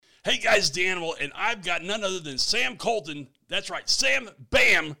Hey guys, the Animal, and I've got none other than Sam Kolton. That's right, Sam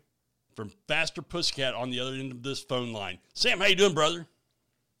Bam from Faster Pussycat on the other end of this phone line. Sam, how you doing, brother?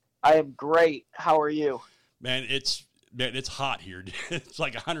 I am great. How are you? Man, it's hot here. It's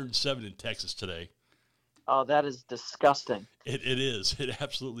like 107 in Texas today. Oh, that is disgusting. It is. It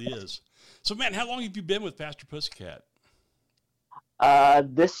absolutely is. So, man, how long have you been with Faster Pussycat?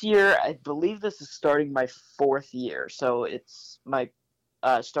 This year, I believe this is starting my fourth year. So it's my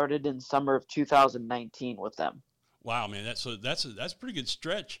started in summer of 2019 with them. Wow, man, that's a pretty good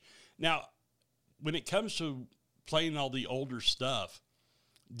stretch. Now, when it comes to playing all the older stuff,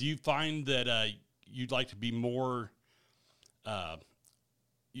 do you find that you'd like to be more?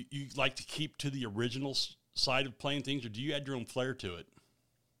 You like to keep to the original side of playing things, or do you add your own flair to it?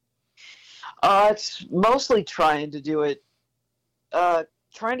 It's mostly trying to do a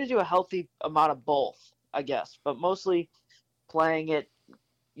healthy amount of both, I guess, but mostly playing it,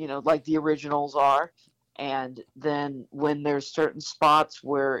 like the originals are. And then when there's certain spots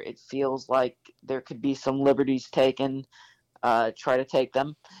where it feels like there could be some liberties taken, try to take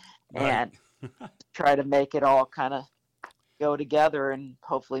them Right. and try to make it all kind of go together and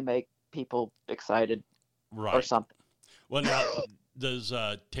hopefully make people excited or Right. something. Well, now, does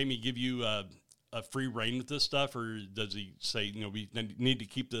Tammy give you a free reign with this stuff, or does he say, we need to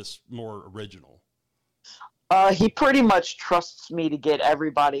keep this more original? He pretty much trusts me to get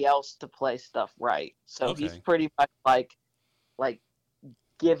everybody else to play stuff right. So he's Okay. pretty much like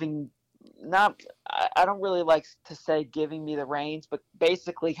giving not I don't really like to say giving me the reins, but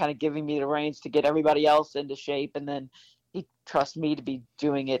basically kind of giving me the reins to get everybody else into shape, and then he trusts me to be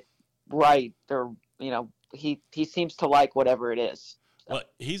doing it right. Or he seems to like whatever it is. So. Well,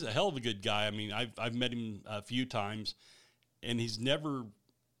 he's a hell of a good guy. I mean, I've met him a few times, and he's never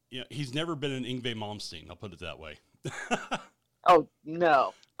been an Ingve Malmsteen. I'll put it that way. Oh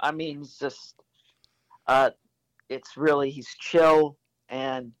no, I mean uh, it's really he's chill,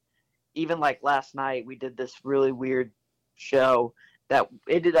 and even like last night we did this really weird show that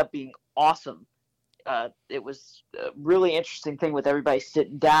ended up being awesome. It was a really interesting thing with everybody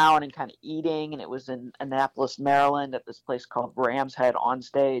sitting down and kind of eating, and it was in Annapolis, Maryland, at this place called Ram's Head on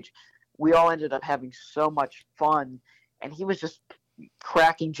stage. We all ended up having so much fun, and he was just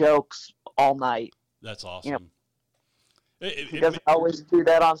cracking jokes all night. That's You know, awesome. he doesn't always do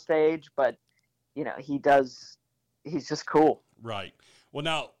that on stage, but he does. He's just cool. Right. Well,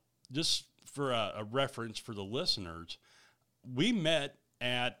 now, just for a reference for the listeners, we met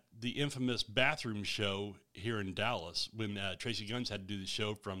at the infamous bathroom show here in Dallas when Tracy Guns had to do the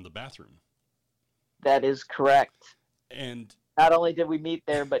show from the bathroom. That is correct. And Not only did we meet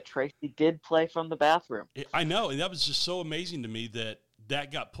there, but Tracy did play from the bathroom. I know, and that was just so amazing to me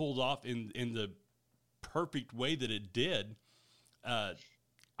that got pulled off in the perfect way that it did.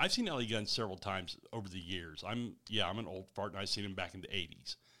 I've seen LA Guns several times over the years. I'm an old fart, and I've seen him back in the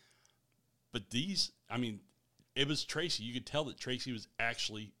 80s. But these, I mean, it was Tracy. You could tell that Tracy was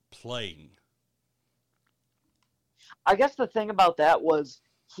actually playing. I guess the thing about that was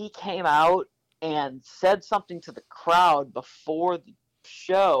he came out and said something to the crowd before the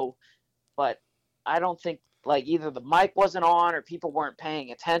show, but I don't think like either the mic wasn't on or people weren't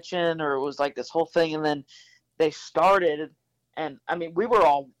paying attention, or it was like this whole thing, and then they started, and I mean we were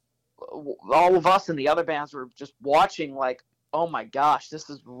all of us and the other bands were just watching like, oh my gosh, this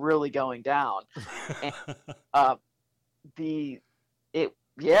is really going down. And the it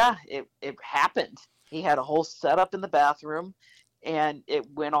yeah it happened. He had a whole setup in the bathroom, and it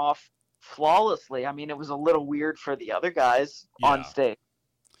went off flawlessly. I mean, it was a little weird for the other guys on Yeah. stage,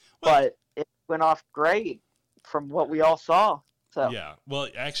 Well, but it went off great from what we all saw. So yeah. Well,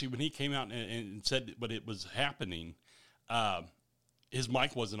 actually, when he came out and said what it was happening, his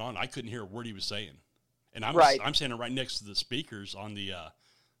mic wasn't on. I couldn't hear a word he was saying, and right, I'm standing right next to the speakers on the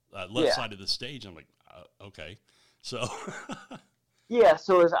left yeah, side of the stage. I'm like, okay, so yeah.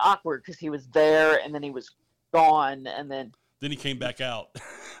 So it was awkward because he was there and then he was gone, and then then he came back out.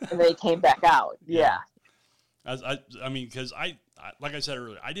 he came back out. Yeah. Yeah, I mean, because like I said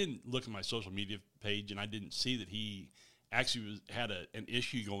earlier, I didn't look at my social media page, and I didn't see that he actually had an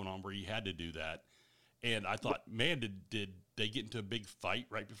issue going on where he had to do that. And I thought, man, did they get into a big fight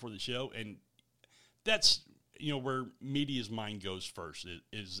right before the show? And that's, where media's mind goes first.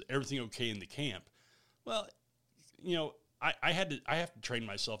 Is everything okay in the camp? Well, I have to train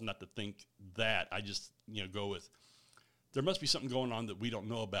myself not to think that. I just, go with, there must be something going on that we don't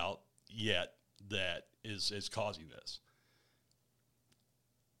know about yet that is causing this.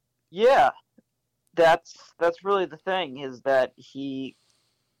 yeah. That's really the thing, is that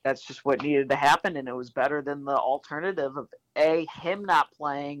that's just what needed to happen, and it was better than the alternative of him not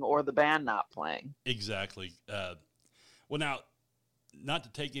playing or the band not playing. Exactly. Well, now, not to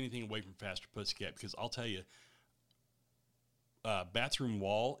take anything away from Faster Pussycat, because I'll tell you, Bathroom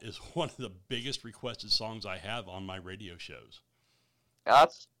Wall is one of the biggest requested songs I have on my radio shows.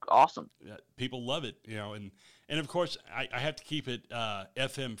 That's awesome. People love it, and of course I have to keep it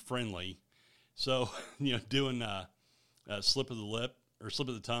FM friendly. So, doing slip of the lip or slip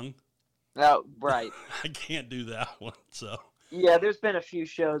of the tongue. Oh, right. I can't do that one. So yeah, there's been a few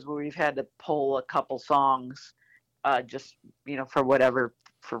shows where we've had to pull a couple songs, just for whatever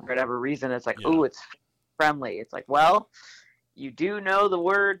reason. It's like, ooh, it's friendly. It's like, well, you do know the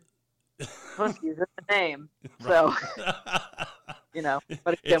word pussy is in the name, so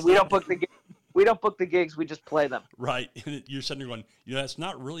But again, we don't book the gigs. We just play them. Right. And you're sitting there going, that's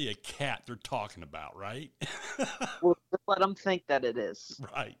not really a cat they're talking about, right? We'll let them think that it is.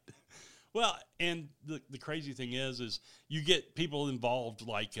 Right. Well, and the crazy thing is you get people involved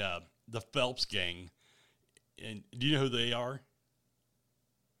like the Phelps gang. And do you know who they are?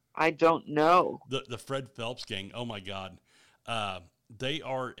 I don't know. The Fred Phelps gang. Oh, my God. They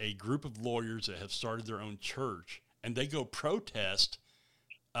are a group of lawyers that have started their own church, and they go protest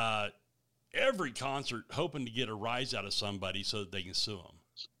every concert hoping to get a rise out of somebody so that they can sue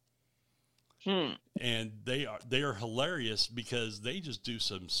them. And they are hilarious because they just do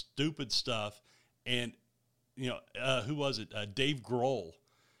some stupid stuff. And, who was it? Dave Grohl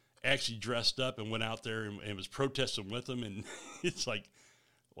actually dressed up and went out there and was protesting with them. And it's like,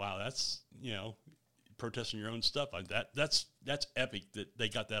 wow, that's, protesting your own stuff. That's epic that they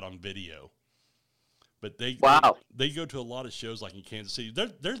got that on video. But they go to a lot of shows like in Kansas City.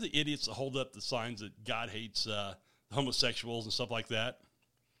 They're the idiots that hold up the signs that God hates homosexuals and stuff like that.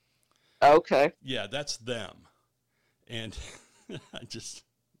 Okay. Yeah, that's them. And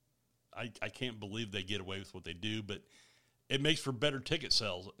I can't believe they get away with what they do, but it makes for better ticket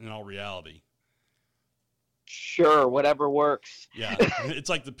sales in all reality. Sure, whatever works. Yeah, it's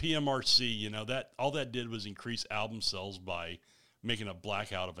like the PMRC, that all that did was increase album sales by making a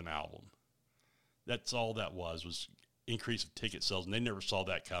blackout of an album. That's all that was increase of ticket sales, and they never saw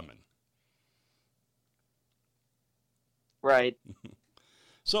that coming. Right.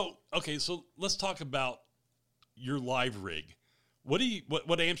 So let's talk about your live rig. What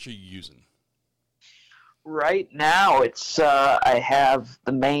amps are you using? Right now, it's I have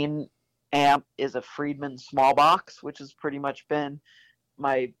the main amp is a Friedman small box, which has pretty much been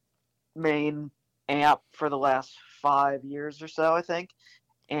my main amp for the last 5 years or so, I think.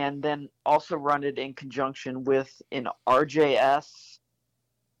 And then also run it in conjunction with an RJS,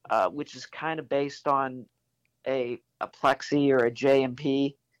 which is kind of based on a Plexi or a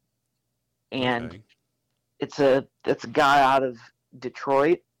JMP. And it's a guy out of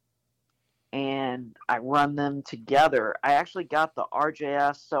Detroit. And I run them together. I actually got the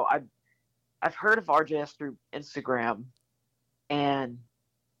RJS, so I've heard of RJS through Instagram, and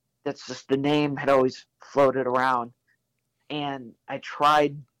that's just the name had always floated around. And I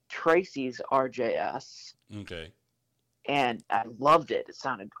tried Tracy's RJS. Okay. And I loved it. It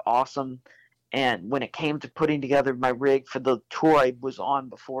sounded awesome. And when it came to putting together my rig for the tour I was on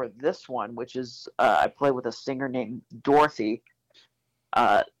before this one, which is I play with a singer named Dorothy,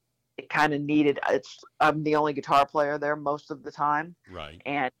 it kind of needed. I'm the only guitar player there most of the time, right?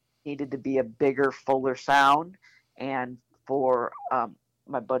 And it needed to be a bigger, fuller sound. And for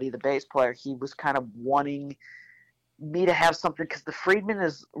my buddy, the bass player, he was kind of wanting me to have something because the Friedman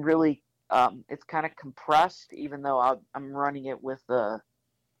is really it's kind of compressed, even though I'm running it with the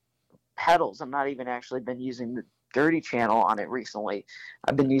pedals. I'm not even actually been using the dirty channel on it recently.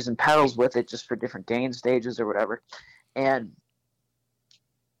 I've been using pedals with it just for different gain stages or whatever. And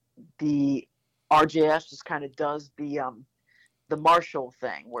the RJS just kind of does the Marshall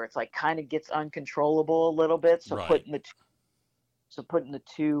thing where it's like kind of gets uncontrollable a little bit. So putting the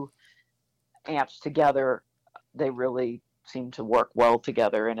two amps together, they really seem to work well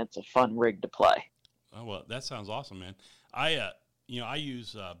together, and it's a fun rig to play. Oh, well, that sounds awesome, man. I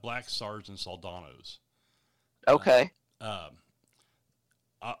use Black Stars and Soldanos. Okay.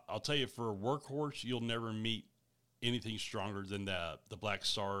 I'll tell you, for a workhorse, you'll never meet anything stronger than the Black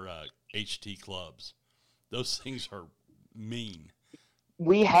Star HT clubs. Those things are mean.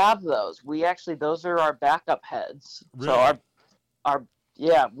 We have those. Those are our backup heads. Really? So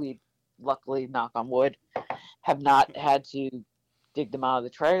we luckily, knock on wood, have not had to dig them out of the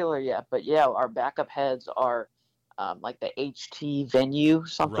trailer yet. But yeah, our backup heads are like the HT Venue,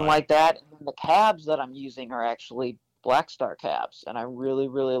 something like that. And then the cabs that I'm using are actually Black Star cabs, and I really,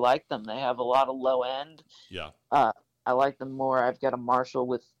 really like them. They have a lot of low end. Yeah. I like them more. I've got a Marshall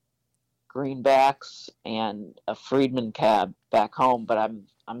with greenbacks and a Friedman cab back home, but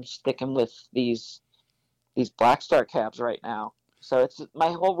I'm sticking with these Black Star cabs right now. So it's my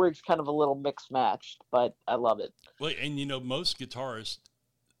whole rig's kind of a little mixed matched, but I love it. Well, and most guitarists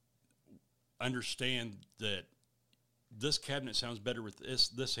understand that this cabinet sounds better with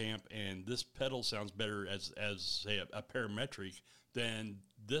this amp, and this pedal sounds better as say a parametric than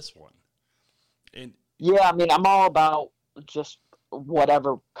this one. And yeah, I mean, I'm all about just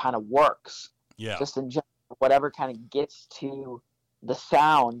whatever kind of works. Yeah. Just in general, whatever kind of gets to the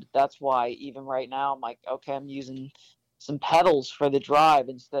sound. That's why even right now I'm like, okay, I'm using some pedals for the drive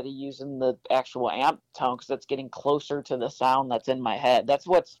instead of using the actual amp tone, because that's getting closer to the sound that's in my head. That's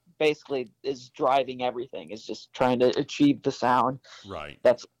what's basically is driving everything, is just trying to achieve the sound right.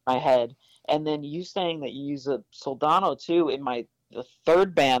 that's in my head. And then you saying that you use a Soldano too. In the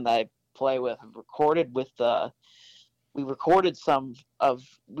third band that I play with, I've recorded with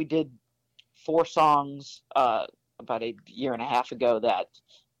we did 4 songs about a year and a half ago that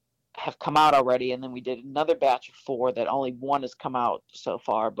have come out already, and then we did another batch of 4 that only 1 has come out so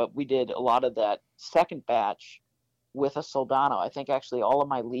far, but we did a lot of that second batch with a Soldano. I think actually all of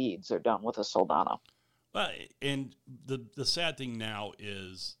my leads are done with a Soldano. And the sad thing now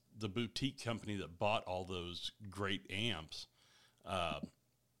is the boutique company that bought all those great amps,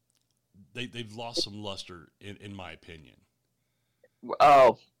 they've lost some luster in my opinion.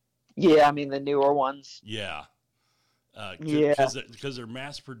 Oh, yeah, I mean the newer ones. Yeah. Yeah, because they're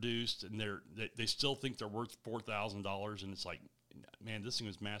mass produced, and they still think they're worth $4,000, and it's like, man, this thing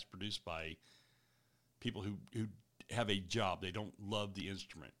was mass produced by people who have a job. They don't love the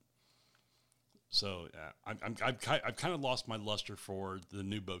instrument. So I've kind of lost my luster for the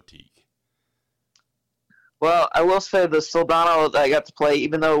new boutique. Well, I will say the Soldano that I got to play,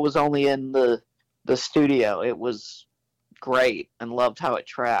 even though it was only in the studio, it was great and loved how it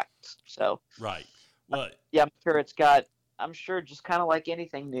tracked. So right. Well, yeah, I'm sure just kind of like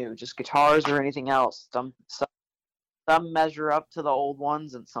anything new, just guitars or anything else. Some measure up to the old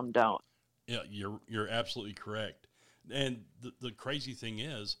ones and some don't. Yeah, you're absolutely correct. And the crazy thing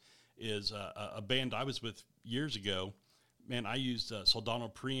is a band I was with years ago, man, I used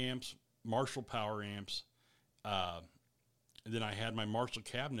Soldano preamps, Marshall power amps, and then I had my Marshall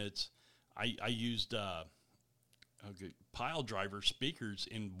cabinets. I used pile driver speakers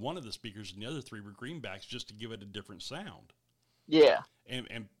in one of the speakers, and the other 3 were greenbacks just to give it a different sound. Yeah.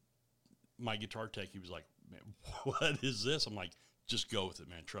 And my guitar tech, he was like, man, what is this? I'm like, just go with it,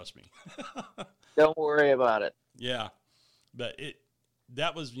 man. Trust me. Don't worry about it. Yeah. But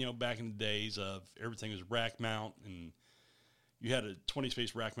that was, back in the days of everything was rack mount, and you had a 20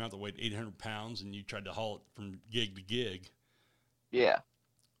 space rack mount that weighed 800 pounds, and you tried to haul it from gig to gig. Yeah.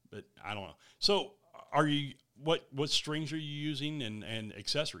 But I don't know. So what strings are you using and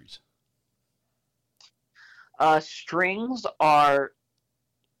accessories? Strings are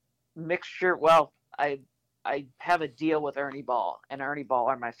mixture. Well, I have a deal with Ernie Ball, and Ernie Ball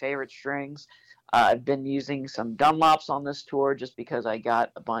are my favorite strings. I've been using some Dunlops on this tour just because I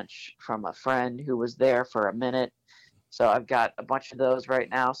got a bunch from a friend who was there for a minute. So I've got a bunch of those right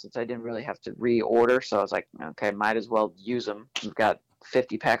now since I didn't really have to reorder. So I was like, okay, might as well use them. We've got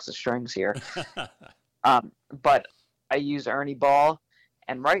 50 packs of strings here. But I use Ernie Ball,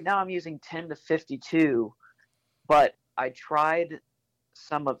 and right now I'm using 10 to 52, but I tried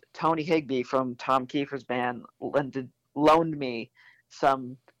some of Tony Higbee from Tom Kiefer's band loaned me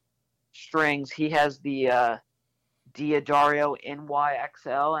some strings. He has the Diodario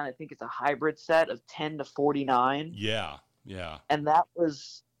NYXL, and I think it's a hybrid set of 10 to 49. Yeah. And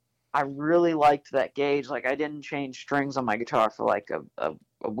I really liked that gauge. Like, I didn't change strings on my guitar for like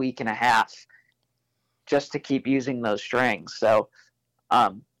a week and a half just to keep using those strings. So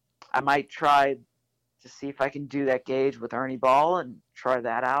I might try to see if I can do that gauge with Ernie Ball and try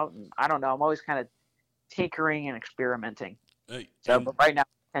that out. And I don't know. I'm always kind of tinkering and experimenting. But right now,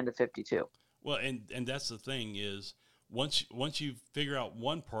 10 to 52. Well, and that's the thing is once you figure out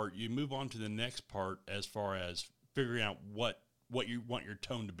one part, you move on to the next part as far as figuring out what you want your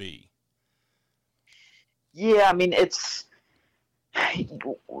tone to be. Yeah, I mean, it's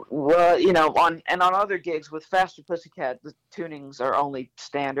well, on other gigs with Faster Pussycat, the tunings are only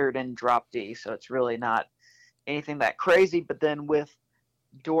standard and drop D, so it's really not anything that crazy. But then with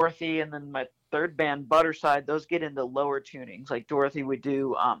Dorothy and then my third band, Butterside, those get into lower tunings. Like Dorothy would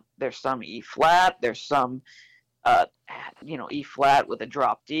do, there's some E flat, there's some, E flat with a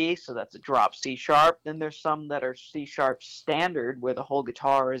drop D, so that's a drop C sharp. Then there's some that are C sharp standard, where the whole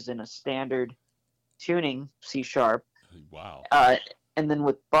guitar is in a standard tuning C sharp. Wow. And then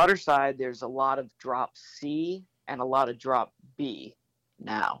with Butterside, there's a lot of drop C and a lot of drop B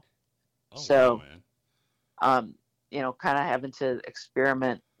now. Oh wow, So, man. kind of having to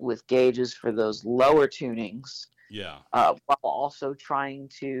experiment with gauges for those lower tunings, Yeah. while also trying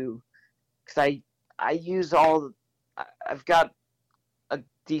to, because I use all, I've got a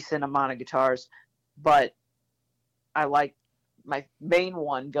decent amount of guitars, but I like my main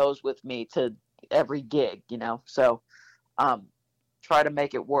one goes with me to every gig, so um, try to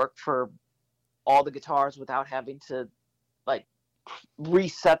make it work for all the guitars without having to like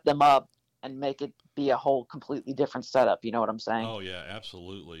reset them up and make it be a whole completely different setup. You know what I'm saying? Oh yeah,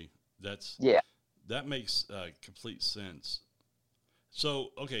 absolutely. Yeah. That makes complete sense. So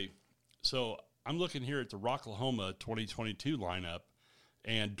okay, so I'm looking here at the Rocklahoma 2022 lineup,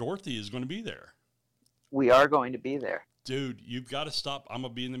 and Dorothy is going to be there. We are going to be there. Dude, you've got to stop. I'm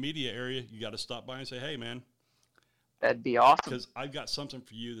gonna be in the media area. You got to stop by and say, "Hey, man," That'd be awesome. because I've got something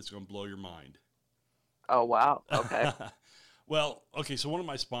for you that's going to blow your mind. Oh, wow. Okay. Well, okay. So one of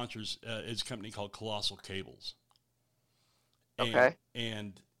my sponsors is a company called Colossal Cables, Okay.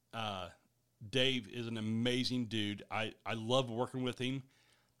 and Dave is an amazing dude. I love working with him.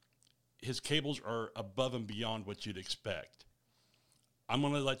 His cables are above and beyond what you'd expect. I'm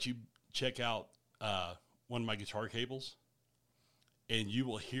going to let you check out one of my guitar cables, and you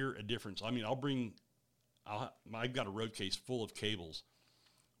will hear a difference. I mean, I've got a road case full of cables,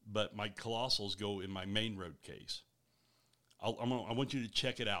 but my Colossals go in my main road case. I want you to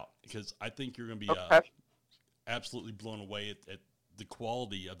check it out because I think you're going to be absolutely blown away at the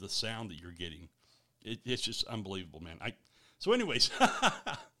quality of the sound that you're getting. It's just unbelievable, man. So anyways,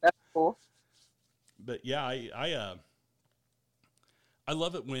 That's cool. but yeah, I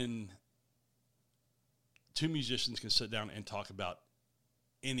love it when two musicians can sit down and talk about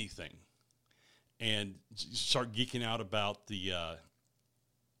anything and start geeking out about the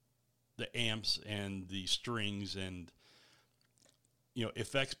amps and the strings and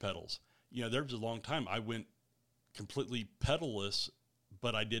effects pedals. There was a long time I went completely pedalless,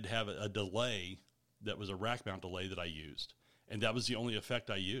 but I did have a delay that was a rack mount delay that I used, and that was the only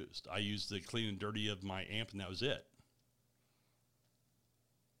effect I used. I used the clean and dirty of my amp, and that was it.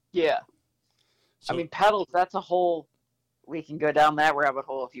 Yeah. So, I mean, pedals, that's a whole, we can go down that rabbit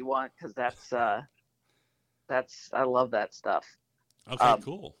hole if you want, because I love that stuff. okay,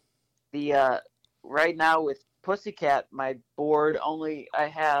 cool. Right now with Pussycat, my board I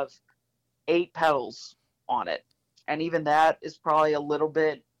have 8 pedals on it. And even that is probably a little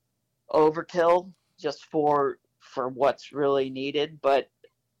bit overkill just for what's really needed, but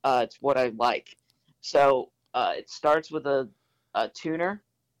it's what I like. So it starts with a tuner,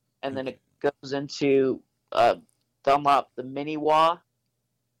 and then Okay. it goes into Dunlop, the mini wah,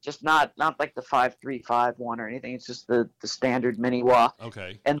 just not like the 535 one or anything. It's just the standard mini wah,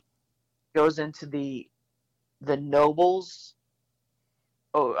 Okay. and goes into the Nobles,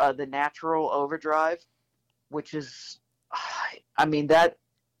 the natural overdrive, which is, I mean, that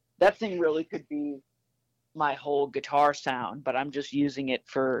thing really could be my whole guitar sound, but I'm just using it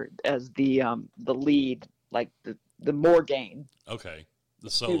as the lead, like the more gain. Okay. The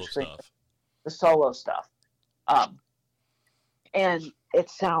solo stuff. The solo stuff. And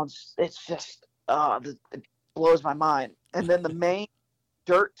it's just, it blows my mind. And then the main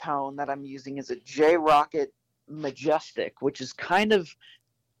dirt tone that I'm using is a J Rocket Majestic, which is kind of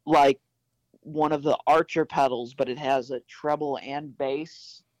like one of the Archer pedals, but it has a treble and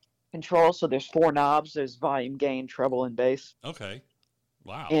bass control. So there's 4 knobs. There's volume, gain, treble, and bass. Okay.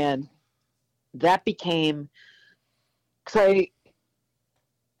 Wow. And that became, because I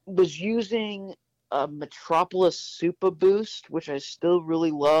was using a Metropolis Super Boost, which I still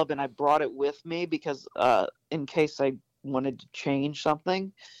really love, and I brought it with me because in case I wanted to change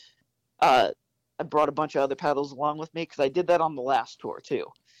something. I brought a bunch of other pedals along with me because I did that on the last tour too.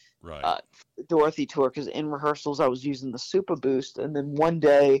 Right. Dorothy tour, because in rehearsals I was using the Super Boost, and then one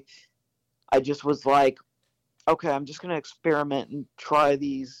day I just was like, okay, I'm just going to experiment and try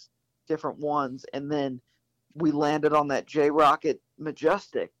these different ones, and then we landed on that J Rocket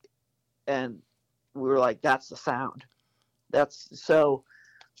Majestic, and we were like, that's the sound. That's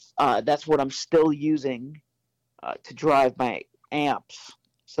what I'm still using to drive my amps.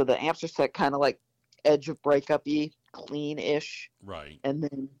 So the amps are set kind of like edge of breakup-y, clean-ish. Right. And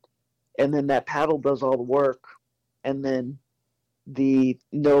then that paddle does all the work. And then the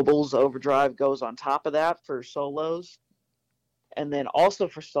Nobles overdrive goes on top of that for solos. And then also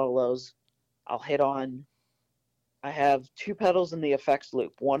for solos, I have 2 pedals in the effects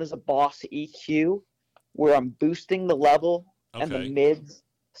loop. One is a Boss EQ, where I'm boosting the level and the mids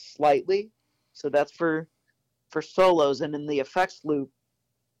slightly. So that's for solos. And in the effects loop,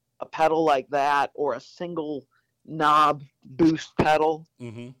 a pedal like that or a single knob boost pedal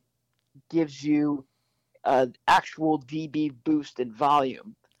gives you actual dB boost in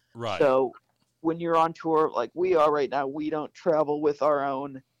volume. Right. So when you're on tour, like we are right now, we don't travel with our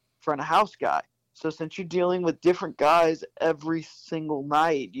own front of house guy. So since you're dealing with different guys every single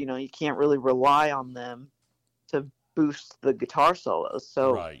night, you know, you can't really rely on them to boost the guitar solos.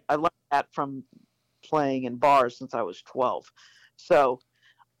 So Right. I learned that from playing in bars since I was 12. So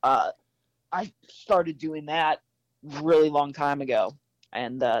I started doing that really long time ago.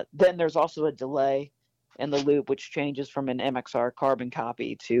 And then there's also a delay in the loop, which changes from an MXR carbon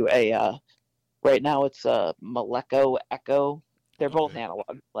copy to a, right now it's a Maleco Echo. They're both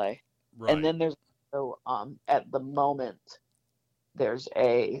analog delay. Right. And then there's also, at the moment, there's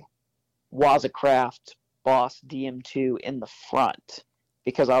a Wazacraft Boss DM2 in the front,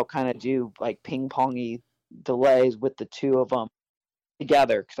 because I'll kind of do like ping-pongy delays with the two of them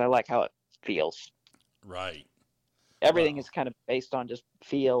together because I like how it feels. Right. Everything is kind of based on just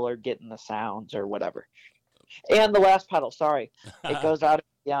feel or getting the sounds or whatever. And the last pedal, sorry, it goes out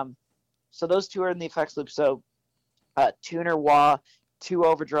of so those two are in the effects loop. So tuner wah, 2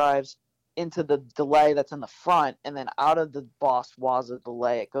 overdrives into the delay that's in the front, and then out of the Boss Waza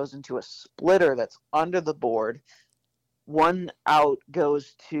delay, it goes into a splitter that's under the board. One out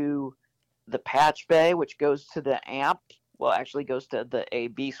goes to the patch bay, which goes to the amp. Well, actually goes to the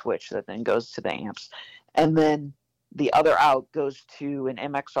A-B switch that then goes to the amps. And then the other out goes to an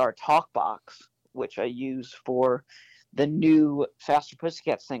MXR talk box, which I use for the new Faster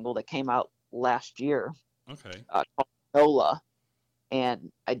Pussycat single that came out last year. Okay. Called Nola.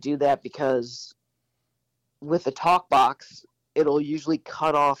 And I do that because with the talk box, it'll usually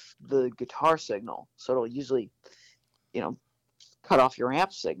cut off the guitar signal. So it'll usually, you know, cut off your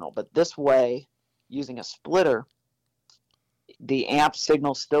amp signal. But this way, using a splitter, the amp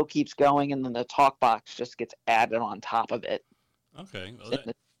signal still keeps going, and then the talk box just gets added on top of it. Okay. Well,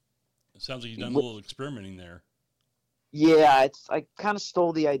 it sounds like you've done a little experimenting there. Yeah, I kind of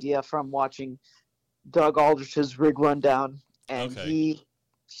stole the idea from watching Doug Aldrich's Rig Rundown, and he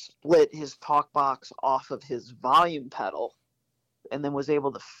split his talk box off of his volume pedal and then was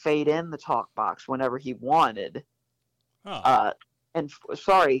able to fade in the talk box whenever he wanted. Huh.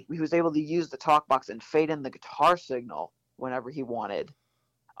 He was able to use the talk box and fade in the guitar signal whenever he wanted,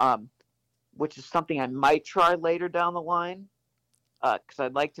 which is something I might try later down the line, because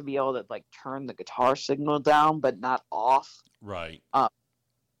I'd like to be able to like turn the guitar signal down but not off. Right.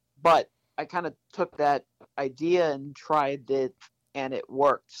 But I kind of took that idea and tried it, and it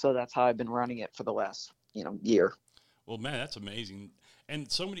worked. So that's how I've been running it for the last year. Well, man, that's amazing.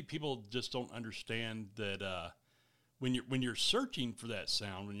 And so many people just don't understand that when you're searching for that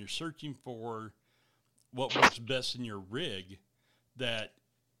sound, when you're searching for what works best in your rig, that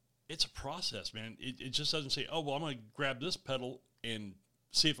it's a process, man. It just doesn't say, oh, well, I'm going to grab this pedal and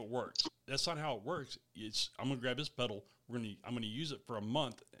see if it works. That's not how it works. I'm going to grab this pedal. I'm going to use it for a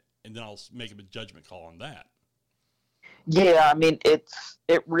month, and then I'll make a judgment call on that. Yeah, I mean, it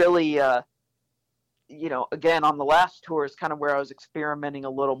really, again, on the last tour is kind of where I was experimenting a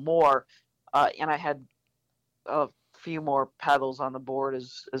little more, and I had a few more pedals on the board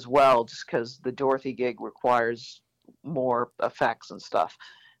as well, just because the Dorothy gig requires more effects and stuff.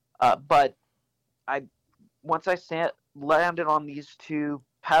 But once I landed on these two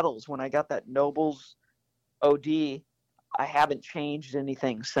pedals, when I got that Nobles OD, I haven't changed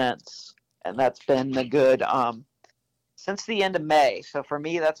anything since, and that's been a good since the end of May. So for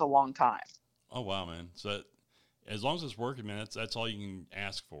me, that's a long time. Oh wow, man! So as long as it's working, man, that's all you can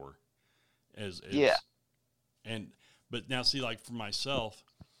ask for. Yeah. But now, see, like for myself,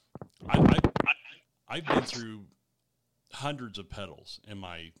 I've been through hundreds of pedals in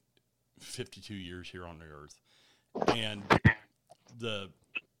my 52 years here on the earth, and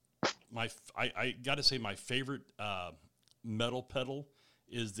I got to say my favorite metal pedal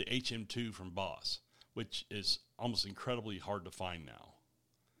is the HM2 from Boss, which is almost incredibly hard to find now.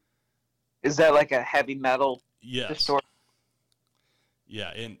 Is that like a heavy metal? Yes. Distortion?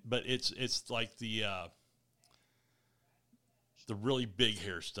 Yeah, but it's like the really big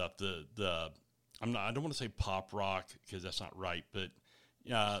hair stuff. I don't want to say pop rock because that's not right, but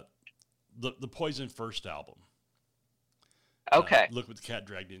the Poison first album. Okay. Look what the Cat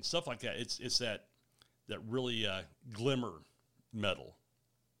dragged in, stuff like that. It's that really glimmer metal.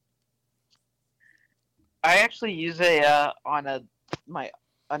 I actually use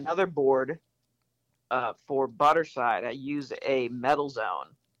another board for Butterside. I use a Metal Zone,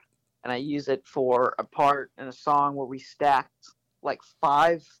 and I use it for a part in a song where we stacked like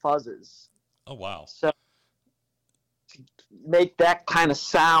 5 fuzzes. Oh wow! So to make that kind of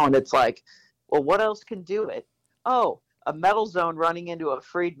sound, it's like, well, what else can do it? Oh, a Metal Zone running into a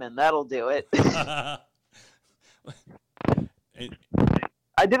Friedman. That'll do it. And,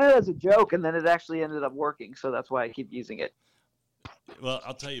 I did it as a joke, and then it actually ended up working, so that's why I keep using it. well,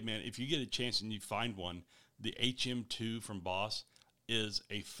 I'll tell you, man, if you get a chance and you find one, the HM2 from Boss is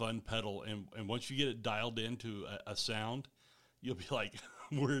a fun pedal. And once you get it dialed into a sound, you'll be like,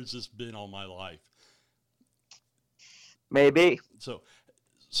 where's this been all my life? Maybe. So,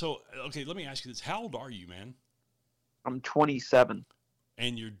 okay, let me ask you this. How old are you, man? I'm 27.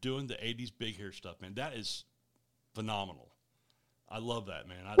 And you're doing the 80s big hair stuff, man. That is phenomenal. I love that,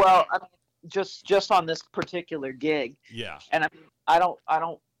 man. I mean, just on this particular gig. Yeah. And I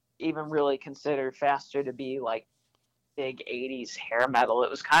don't even really consider Faster to be like big 80s hair metal. It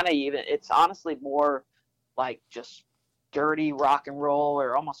was kind of it's honestly more like just dirty rock and roll,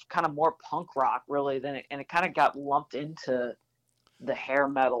 or almost kind of more punk rock really and it kind of got lumped into the hair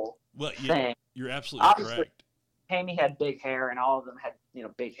metal thing. You're absolutely Obviously, correct. Tammy had big hair, and all of them had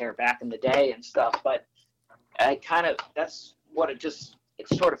big hair back in the day and stuff, but that's what it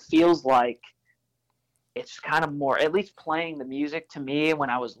sort of feels like. It's kind of more, at least playing the music to me when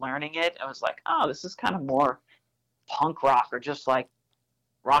I was learning it, I was like, oh, this is kind of more punk rock, or just like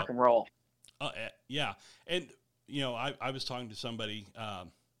rock and roll. Yeah. And, I was talking to somebody,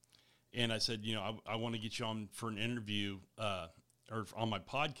 and I said, I want to get you on for an interview, or on my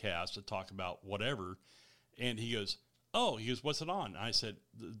podcast to talk about whatever. And he goes, what's it on? And I said,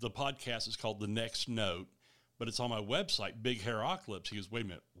 the podcast is called The Next Note, but it's on my website, Big Hair Oclips. He goes, wait a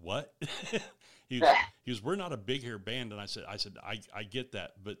minute, what? he goes, we're not a big hair band. And I said, I get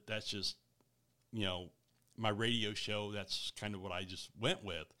that, but that's just, my radio show. That's kind of what I just went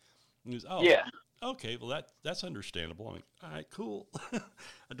with. And he goes, oh, yeah. Okay, well that's understandable. I'm like, all right, cool.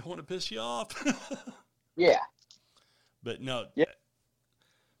 I don't want to piss you off. Yeah. But no,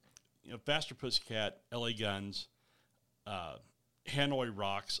 Faster Pussycat, LA Guns, Hanoi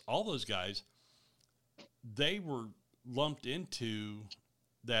Rocks, all those guys, they were lumped into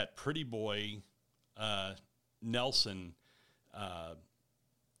that Pretty Boy, Nelson,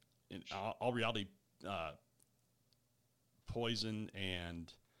 in all reality, Poison,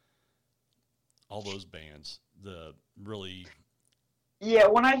 and all those bands. The really... Yeah,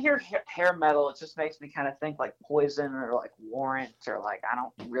 when I hear hair metal, it just makes me kind of think like Poison or like Warrant, or like, I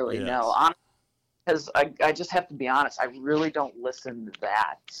don't really know. Because I just have to be honest, I really don't listen to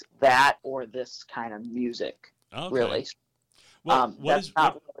that or this kind of music, really. Well,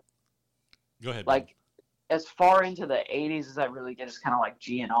 Go ahead. Like, man. As far into the 80s as I really get is kind of like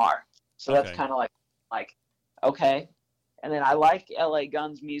GNR. So that's kind of like, okay. And then I like LA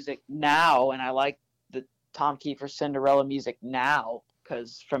Guns music now, and I like the Tom Kiefer Cinderella music now,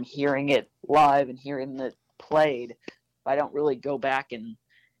 because from hearing it live and hearing it played, I don't really go back and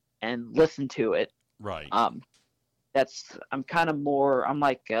listen to it. Right. I'm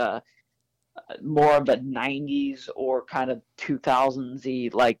like more of a 90s or kind of 2000s-y,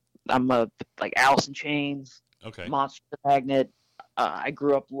 like I'm like Alice in Chains, Monster Magnet. I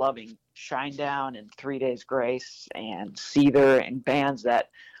grew up loving Shinedown and 3 Days Grace and Seether, and bands that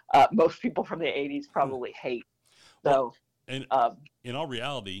most people from the 80s probably hate. So, and in all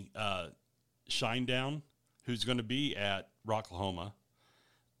reality, Shinedown, who's going to be at Rocklahoma,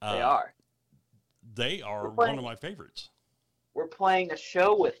 they are one of my favorites. We're playing a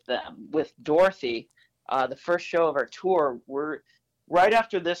show with them, with Dorothy, the first show of our tour. We're right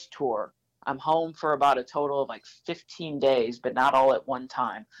after this tour. I'm home for about a total of like 15 days, but not all at one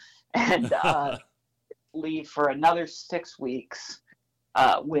time. And leave for another 6 weeks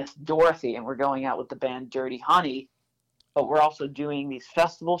with Dorothy, and we're going out with the band Dirty Honey. But we're also doing these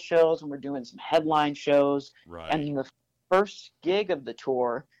festival shows, and we're doing some headline shows. Right. And the first gig of the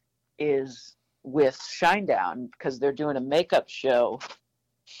tour is with Shinedown, because they're doing a makeup show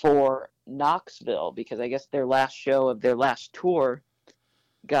for Knoxville, because I guess their last show of their last tour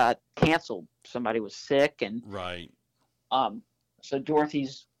got canceled. Somebody was sick, and so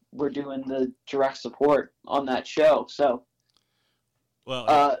we're doing the direct support on that show. So,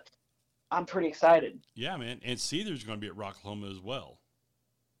 I'm pretty excited. Yeah, man. And Seether's going to be at Rocklahoma as well.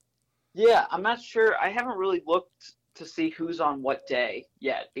 Yeah, I'm not sure. I haven't really looked to see who's on what day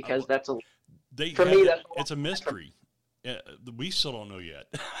yet, because it's a mystery. We still don't know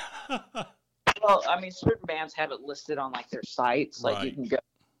yet. Well, I mean, certain bands have it listed on like their sites. Like you can go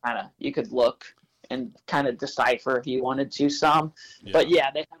you could look and kind of decipher if you wanted to some. Yeah. But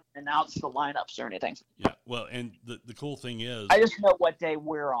yeah, they haven't announced the lineups or anything. Yeah, well, and the cool thing is, I just know what day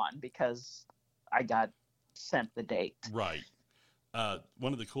we're on because I got sent the date. Right.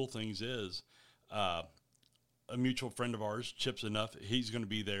 One of the cool things is a mutual friend of ours, Chip's Enough, he's going to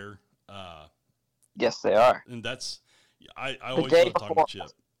be there. Yes, they are. And that's, I The always day love talking before. to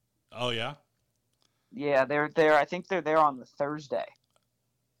Chip. Oh yeah. Yeah, they're there. I think they're there on the Thursday.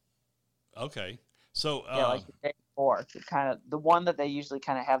 Okay. So Yeah, like the day before. Kind of the one that they usually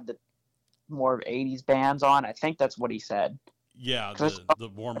kind of have the more '80s bands on. I think that's what he said. yeah, 'Cause the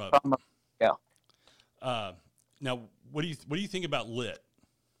warm up. yeah. Uh, now what do you think about Lit?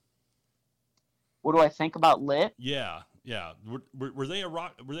 What do I think about Lit? Yeah, yeah. Were they a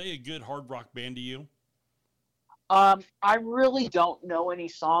rock? Were they a good hard rock band to you? I really don't know any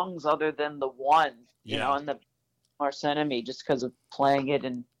songs other than the one, Yeah. and the Arch Enemy, just because of playing it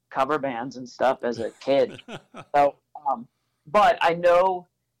in cover bands and stuff as a kid. So, but I know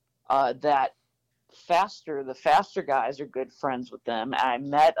that the Faster guys are good friends with them. I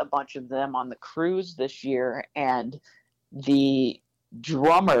met a bunch of them on the cruise this year, and the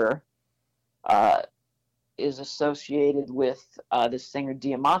drummer uh, is associated with the singer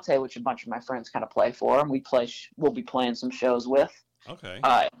Diamante, which a bunch of my friends kind of play for, and we'll be playing some shows with. Okay.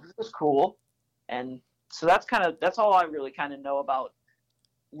 It was cool, and so that's all I really kind of know about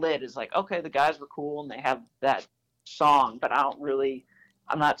Lit is like, okay, the guys were cool and they have that song, but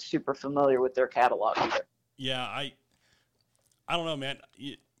I'm not super familiar with their catalog either. Yeah, I don't know, man.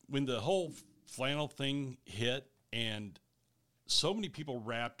 When the whole flannel thing hit, and so many people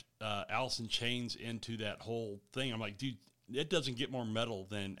wrapped Alice in Chains into that whole thing, I'm like, dude, it doesn't get more metal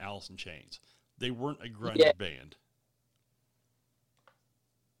than Alice in Chains. They weren't a grunge band.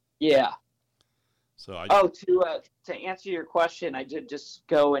 Yeah. So to answer your question, I did just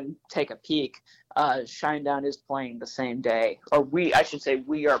go and take a peek. Shinedown is playing the same day, or I should say,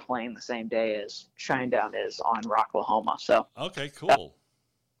 we are playing the same day as Shinedown is on Rocklahoma. So okay, cool.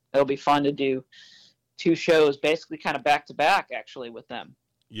 It'll be fun to do 2 shows, basically kind of back to back, actually, with them.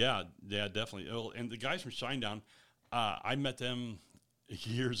 Yeah, definitely. And the guys from Shinedown, I met them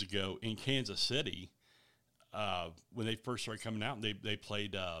years ago in Kansas City when they first started coming out. And they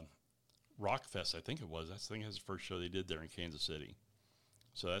played Rockfest, I think it was. I think that's the first show they did there in Kansas City.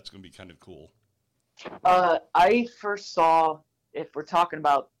 So that's going to be kind of cool. I first saw, if we're talking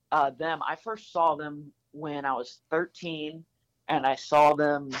about them, I first saw them when I was 13, and I saw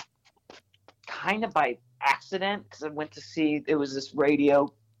them kind of by accident because I went to see, it was this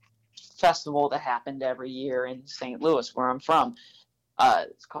radio festival that happened every year in St. Louis, where I'm from.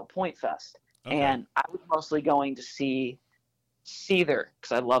 It's called Point Fest. Okay. And I was mostly going to see Seether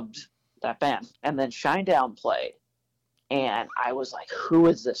because I loved that band. And then Shinedown played. And I was like, who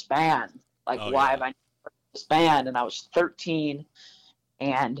is this band? Like, why have I never heard of this band? And I was 13.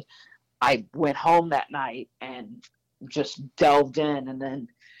 And I went home that night and just delved in. And then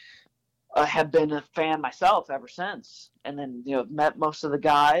I have been a fan myself ever since. And then, met most of the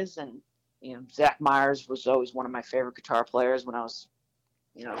guys. And, Zach Myers was always one of my favorite guitar players when I was,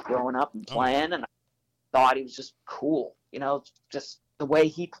 growing up and playing. And I thought he was just cool. Just the way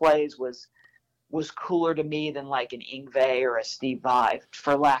he plays was cooler to me than like an Yngwie or a Steve Vai,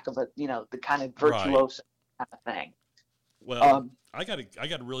 for lack of the kind of virtuoso kind of thing. Well, I got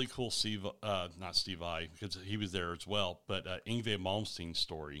a really cool not Steve Vai, because he was there as well, but Yngwie Malmsteen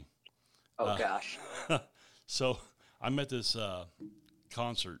story. Oh gosh. So I'm at this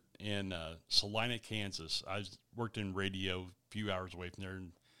concert in Salina, Kansas. I worked in radio a few hours away from there,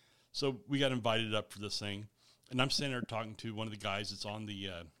 and so we got invited up for this thing. And I'm sitting there talking to one of the guys that's on the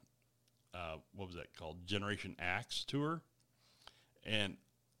what was that called, Generation Axe tour. And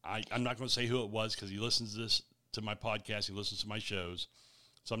I'm not going to say who it was because he listens to my podcast, he listens to my shows,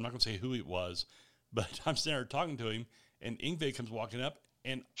 so I'm not going to say who it was. But I'm sitting there talking to him, and Yngwie comes walking up,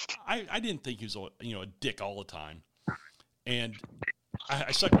 and I didn't think he was a dick all the time. And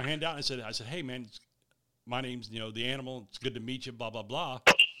I stuck my hand out and I said, hey man, my name's the Animal. It's good to meet you. Blah blah blah.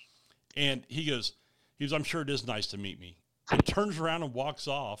 And he goes, I'm sure it is nice to meet me. And turns around and walks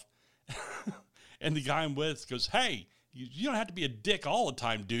off. And the guy I'm with goes, hey, you don't have to be a dick all the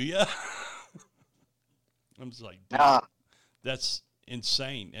time, do you? I'm just like, that's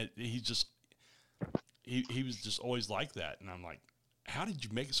insane. And he was just always like that. And I'm like, how did you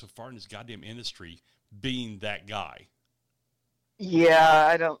make it so far in this goddamn industry being that guy?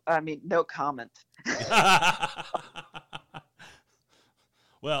 Yeah, no comment.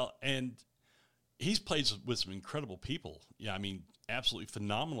 Well, and he's played with some incredible people. Yeah, absolutely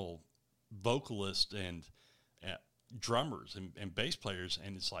phenomenal vocalists and drummers and bass players.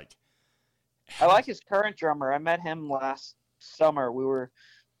 And it's like, I like his current drummer. I met him last summer. We were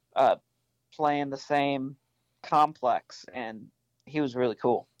playing the same complex, and he was really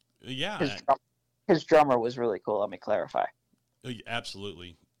cool. Yeah. His drummer was really cool. Let me clarify.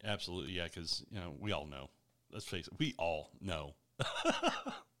 Absolutely. Yeah, because, we all know. Let's face it, we all know.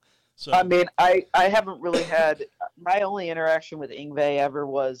 I So mean, I haven't really had my only interaction with Ingve ever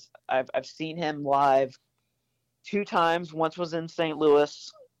was I've seen him live 2 times. Once was in St.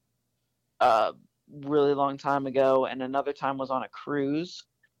 Louis, uh, really long time ago, and another time was on a cruise.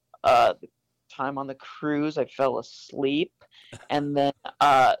 The time on the cruise, I fell asleep, and then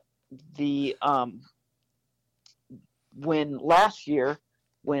the when last year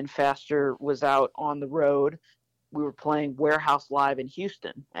when Faster was out on the road, we were playing Warehouse Live in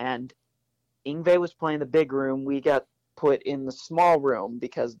Houston, and Ingve was playing the big room. We got put in the small room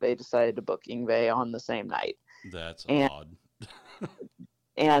because they decided to book Ingve on the same night. that's And odd.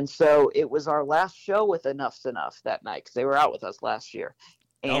 and so it was our last show with Enough's Enough that night because they were out with us last year.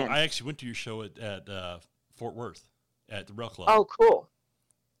 Oh, And I actually went to your show at Fort Worth at the Rail Club. oh, cool.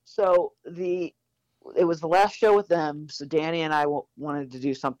 So it was the last show with them. So Danny and I wanted to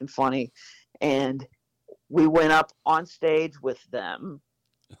do something funny, and we went up on stage with them.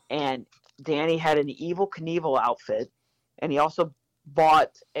 And Danny had an Evel Knievel outfit, and he also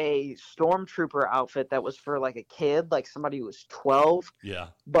bought a stormtrooper outfit that was for like a kid, like somebody who was 12. Yeah.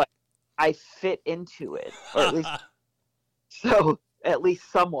 But I fit into it, or at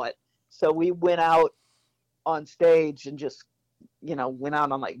least somewhat. So we went out on stage and just, went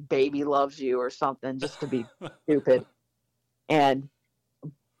out on like Baby Loves You or something just to be stupid. And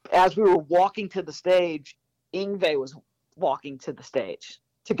as we were walking to the stage, Ingve was walking to the stage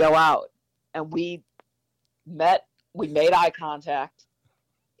to go out. And we made eye contact.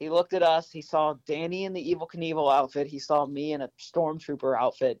 He looked at us. He saw Danny in the Evel Knievel outfit. He saw me in a stormtrooper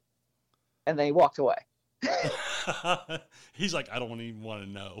outfit. And then he walked away. He's like, I don't even want to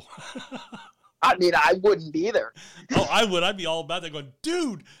know. I mean, I wouldn't either. Oh, I would. I'd be all about that going,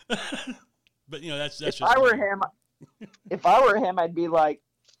 dude. But that's if just I were him. If I were him, I'd be like,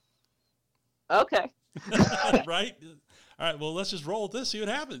 okay. Right? All right, well, let's just roll with this, see what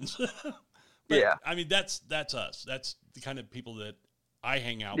happens. But, yeah. I mean, that's us. That's the kind of people that I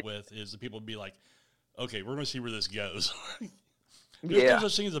hang out with, is the people be like, okay, we're going to see where this goes. There's no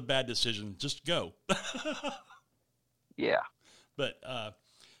such thing as a bad decision. Just go. Yeah. But,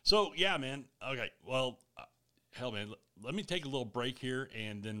 so, yeah, man. Okay, well, hell, man, let me take a little break here,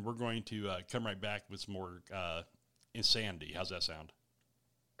 and then we're going to come right back with some more insanity. How's that sound?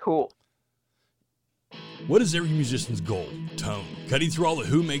 Cool. What is every musician's goal? Tone. Cutting through all the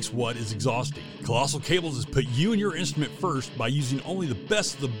who makes what is exhausting. Colossal Cables has put you and your instrument first by using only the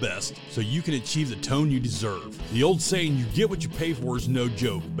best of the best so you can achieve the tone you deserve. The old saying, you get what you pay for, is no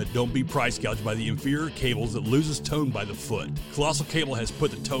joke, but don't be price gouged by the inferior cables that loses tone by the foot. Colossal Cable has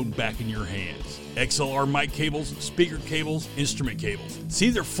put the tone back in your hands. XLR mic cables, speaker cables, instrument cables.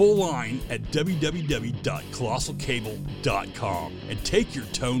 See their full line at www.colossalcable.com and take your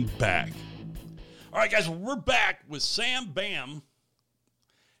tone back. All right, guys, we're back with Sam Bam.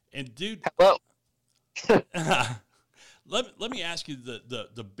 And, dude, Hello. let me ask you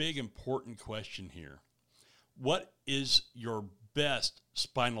the big important question here. What is your best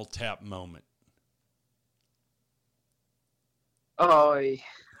Spinal Tap moment? Oh,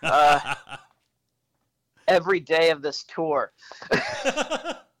 every day of this tour.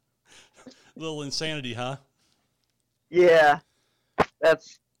 Little insanity, huh? Yeah,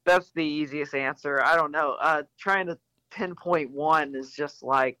 that's the easiest answer. I don't know. Trying to pinpoint one is just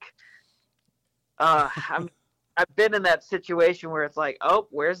like, I've been in that situation where it's like, oh,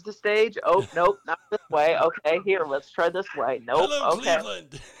 where's the stage? Oh, nope, not this way. Okay, here, let's try this way. Nope. Hello, okay.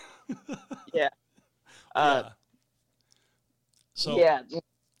 Cleveland. Yeah. Yeah. So yeah,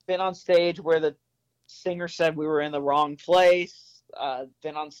 been on stage where the singer said we were in the wrong place.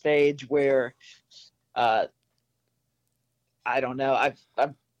 Been on stage where, I don't know. I've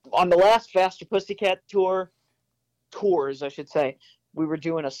on the last Faster Pussycat tours, I should say, we were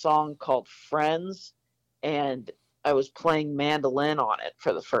doing a song called Friends, and I was playing mandolin on it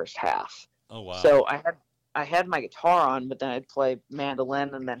for the first half. Oh wow! So I had my guitar on, but then I'd play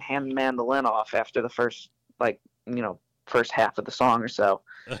mandolin and then hand the mandolin off after the first first half of the song or so.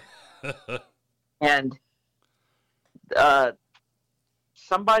 And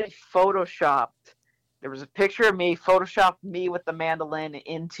somebody photoshopped. There was a picture of me, photoshopped me with the mandolin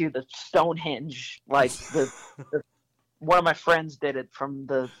into the Stonehenge. Like one of my friends did it from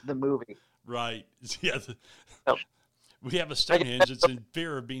the movie. Right. Yeah. We have a Stonehenge that's in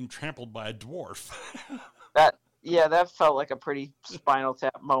fear of being trampled by a dwarf. That felt like a pretty Spinal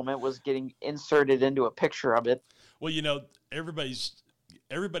Tap moment, was getting inserted into a picture of it. Well,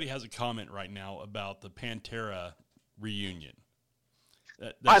 everybody has a comment right now about the Pantera reunion.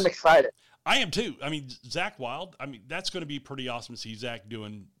 I'm excited. I am too. I mean, Zakk Wylde, that's going to be pretty awesome to see Zakk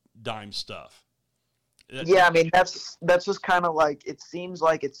doing Dime stuff. Yeah, I mean that's just kind of like, it seems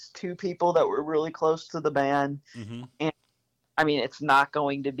like it's two people that were really close to the band, Mm-hmm. and I mean it's not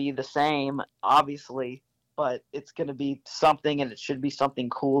going to be the same, obviously, but it's going to be something, and it should be something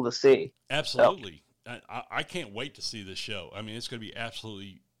cool to see. Absolutely. I can't wait to see this show. I mean, it's going to be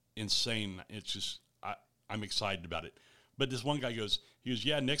absolutely insane. It's just, I'm excited about it. But this one guy goes,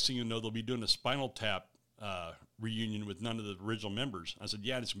 yeah, next thing you know, they'll be doing a Spinal Tap reunion with none of the original members. I said,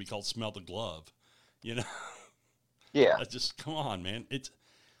 yeah, it's going to be called Smell the Glove. You know? Yeah. That's just, come on, man. It's,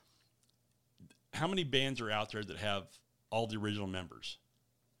 how many bands are out there that have all the original members?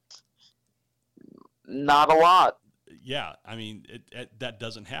 Not a lot. Yeah, I mean, that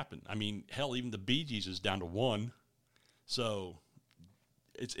doesn't happen. I mean, hell, even the Bee Gees is down to one. So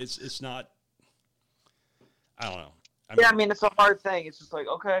it's not, I don't know. I mean, it's a hard thing. It's just like,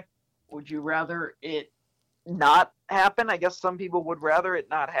 okay, would you rather it not happen? I guess some people would rather it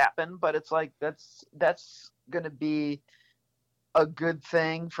not happen, but it's like, that's going to be a good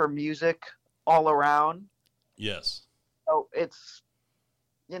thing for music all around. Yes. So it's,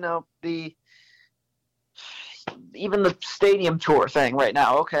 even the stadium tour thing right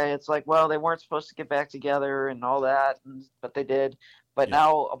now. Okay, it's like, well, they weren't supposed to get back together and all that, but they did. But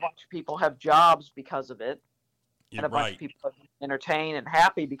now a bunch of people have jobs because of it, and a bunch of people are entertained and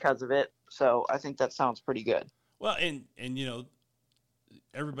happy because of it. So I think that sounds pretty good. Well, and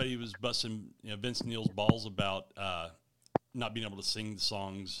everybody was busting Vince Neil's balls about not being able to sing the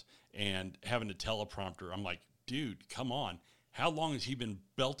songs and having a teleprompter. I'm like, dude, come on. How long has he been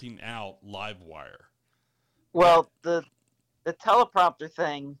belting out Livewire? Well, the teleprompter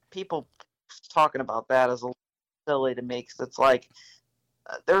thing, people talking about that is a little silly to me, because it's like,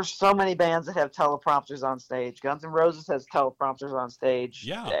 there's so many bands that have teleprompters on stage. Guns N' Roses has teleprompters on stage.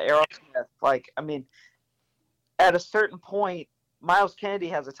 Yeah. Aerosmith, like, I mean, at a certain point, Miles Kennedy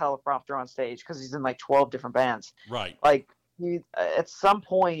has a teleprompter on stage because he's in like 12 different bands. Right. Like, at some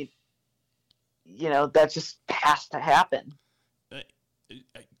point, that just has to happen.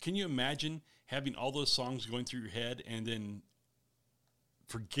 Can you imagine having all those songs going through your head and then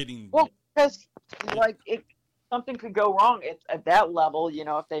forgetting? Well, because something could go wrong at that level.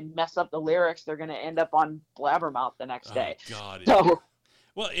 If they mess up the lyrics, they're going to end up on Blabbermouth the next day. God. So,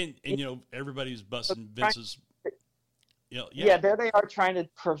 well, and everybody's busting Vince's. Yeah, there they are trying to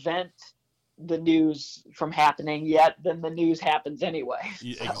prevent the news from happening. Yet then the news happens anyway.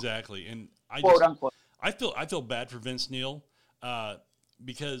 Yeah, so, exactly, and quote unquote. I feel bad for Vince Neil,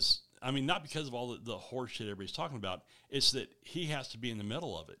 because I mean, not because of all the horse shit everybody's talking about. It's that he has to be in the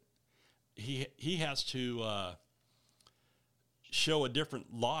middle of it. He has to show a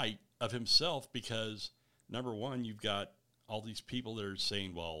different light of himself, because number one, you've got all these people that are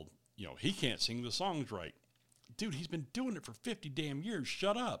saying, well, he can't sing the songs right. Dude, he's been doing it for 50 damn years.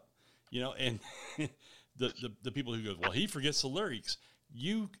 Shut up. And the people who go, well, he forgets the lyrics.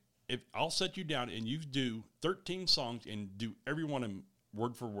 If I'll set you down and you do 13 songs and do every one of them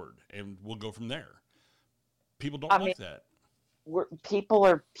word for word, and we'll go from there. People don't like that. People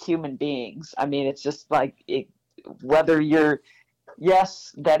are human beings. I mean, it's just like, whether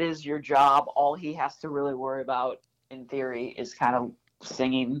yes, that is your job. All he has to really worry about, in theory, is kind of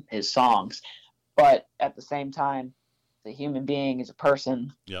singing his songs. But at the same time, the human being is a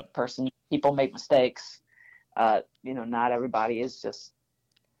person. Yep. People make mistakes. Not everybody is just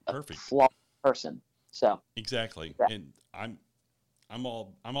a perfect flawed person. So exactly, and I'm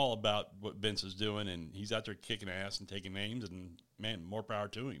all about what Vince is doing, and he's out there kicking ass and taking names, and man, more power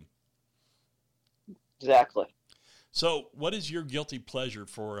to him. Exactly. So, what is your guilty pleasure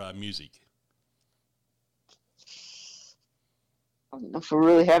for music? I don't know if we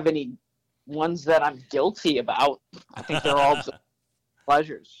really have any ones that I'm guilty about. I think they're all just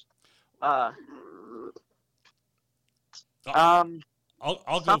pleasures. I'll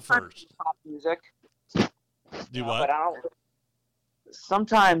go first. Pop music. Do what? But I don't.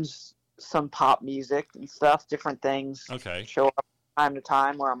 Sometimes some pop music and stuff, different things. Okay. Show up time to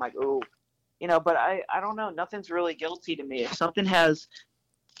time where I'm like, ooh, But I don't know. Nothing's really guilty to me. If something has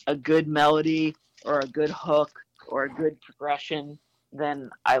a good melody or a good hook or a good progression, then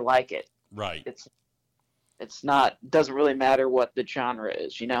I like it. Right. It's not, doesn't really matter what the genre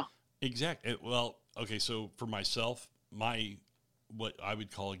is, Exactly. Well, okay, so for myself, what I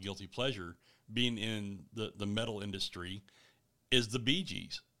would call a guilty pleasure, being in the metal industry, is the Bee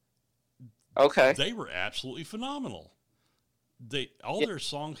Gees. Okay. They were absolutely phenomenal. Their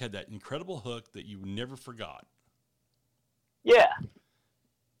songs had that incredible hook that you never forgot. Yeah.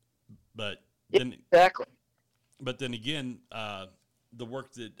 But exactly. But then again, the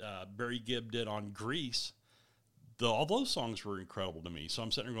work that Barry Gibb did on Grease, all those songs were incredible to me. So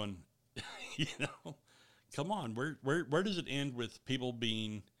I'm sitting there going, come on, where does it end with people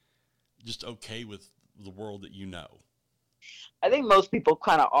being just okay with the world that you know? I think most people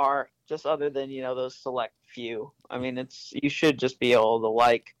kind of are, just other than, those select few. I mean, you should just be able to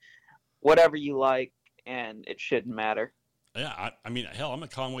like whatever you like, and it shouldn't matter. Yeah, I mean, hell, I'm a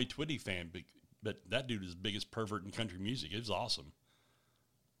Conway Twitty fan, but that dude is the biggest pervert in country music. It was awesome.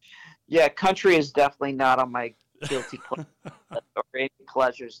 Yeah, country is definitely not on my guilty pleasure or any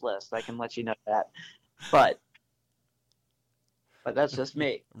pleasures list. I can let you know that. But that's just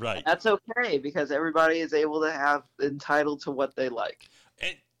me. Right. And that's okay, because everybody is able to have entitled to what they like.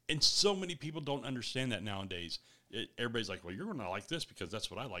 And so many people don't understand that nowadays. Everybody's like, well, you're going to like this because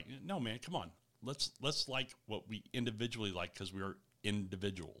that's what I like. No, man, come on. Let's like what we individually like, because we are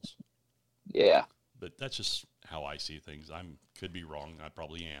individuals. Yeah. But that's just how I see things. Could be wrong. I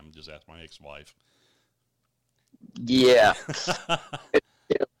probably am. Just ask my ex-wife. Yeah.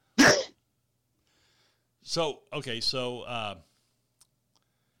 So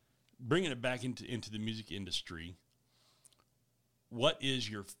bringing it back into the music industry, what is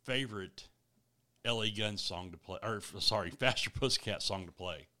your favorite LA Gun song to play? Or sorry, Faster Pussycat song to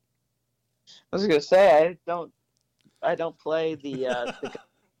play? I was gonna say I don't play the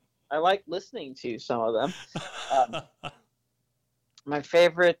I like listening to some of them. My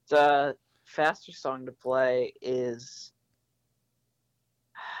favorite Faster song to play is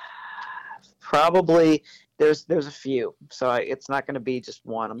probably there's a few, so it's not going to be just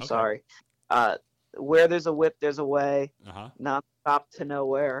one. I'm sorry. Where There's a Whip, There's a Way, Non-Stop to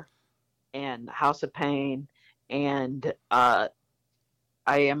Nowhere, and House of Pain, and I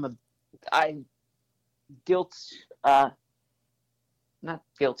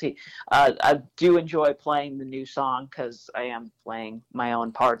do enjoy playing the new song, because I am playing my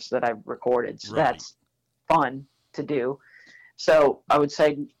own parts that I've recorded, so that's fun to do. So I would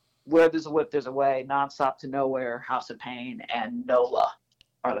say Where There's a Whip, There's a Way, Non-Stop to Nowhere, House of Pain, and NOLA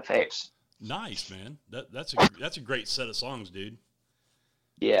are the faves. Nice, man. That's a great set of songs, dude.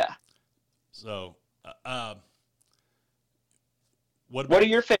 Yeah. So, what are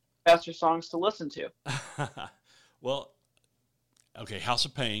your favorite Faster songs to listen to? Well, okay, House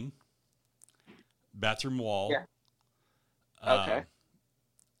of Pain, Bathroom Wall. Yeah. Okay.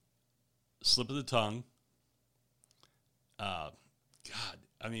 Slip of the Tongue. God,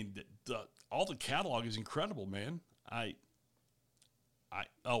 I mean, all the catalog is incredible, man.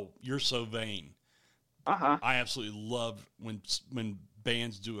 You're So Vain. I absolutely love when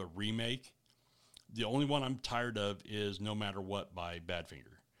bands do a remake. The only one I'm tired of is No Matter What by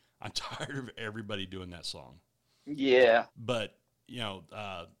Badfinger. I'm tired of everybody doing that song. Yeah. But,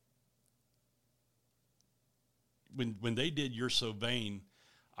 when they did You're So Vain,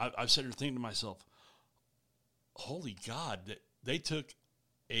 I've sat here thinking to myself, holy God, they took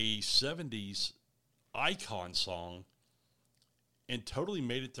a 70s icon song and totally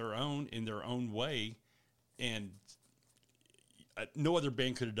made it their own in their own way, and no other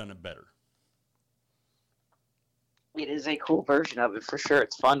band could have done it better. It is a cool version of it, for sure.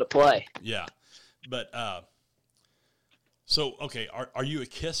 It's fun to play. Yeah. But, so, okay, are you a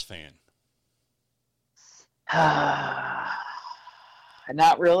Kiss fan?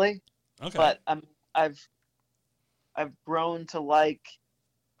 Not really. Okay. But I've grown to like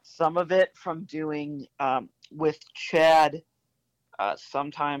some of it from doing with Chad,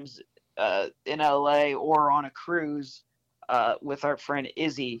 sometimes in LA or on a cruise with our friend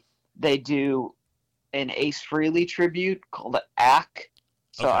Izzy. They do an Ace Frehley tribute called ACK.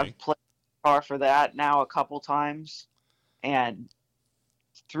 So I've played guitar for that now a couple times, and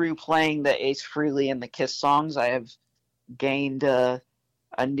through playing the Ace Frehley and the Kiss songs, I have gained a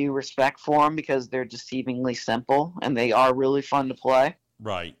new respect for them, because they're deceivingly simple and they are really fun to play.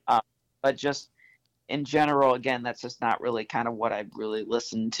 Right. But just in general, again, that's just not really kind of what I really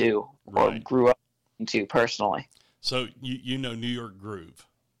listened to or grew up into personally. So you know New York Groove.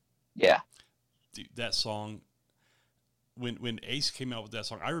 Yeah. Dude, that song, when Ace came out with that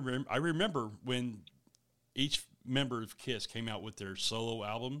song, I remember when each member of Kiss came out with their solo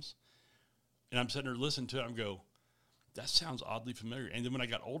albums, and I'm sitting there listening to it, I'm go, that sounds oddly familiar. And then when I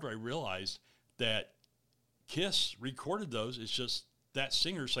got older, I realized that Kiss recorded those. It's just that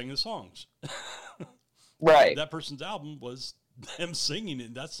singer sang the songs. Right. That person's album was them singing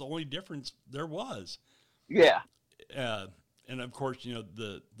it. That's the only difference there was. Yeah. And of course,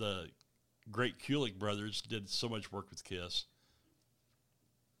 the great Kulick brothers did so much work with Kiss.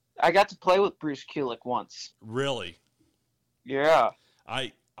 I got to play with Bruce Kulick once. Really? Yeah.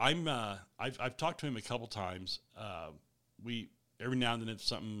 I've talked to him a couple times. We every now and then, if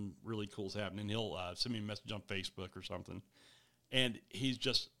something really cool's happening, he'll send me a message on Facebook or something. And he's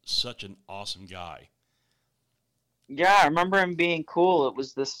just such an awesome guy. Yeah, I remember him being cool. It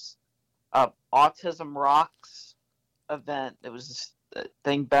was this Autism Rocks event. It was this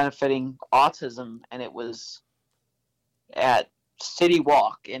thing benefiting autism, and it was at City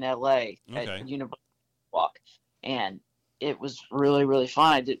Walk in LA Okay. at University Walk, and it was really really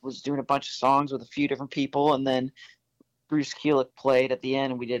fun. I was doing a bunch of songs with a few different people, and then Bruce Kulick played at the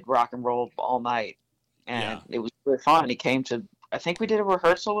end, and we did rock and roll all night, and it was really fun. He came to, I think we did a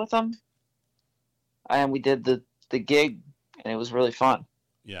rehearsal with him, and we did the gig, and it was really fun.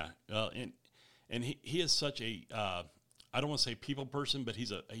 Yeah. And he is such a I don't want to say people person, but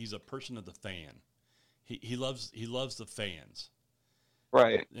he's a person of the fan. He loves the fans.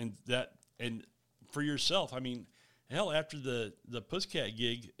 Right. And for yourself, I mean, hell, after the Pussycat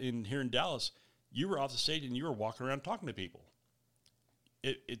gig here in Dallas, you were off the stage and you were walking around talking to people.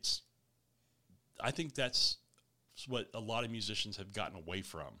 I think that's what a lot of musicians have gotten away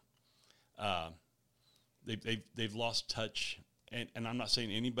from. They've lost touch, and I'm not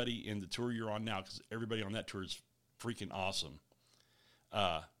saying anybody in the tour you're on now, because everybody on that tour is freaking awesome.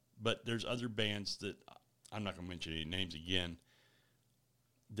 But there's other bands that I'm not going to mention any names again,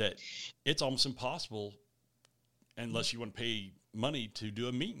 that it's almost impossible unless you want to pay money to do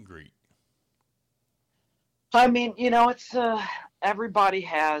a meet and greet. I mean, it's everybody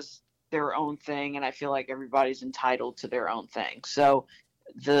has their own thing, and I feel like everybody's entitled to their own thing. So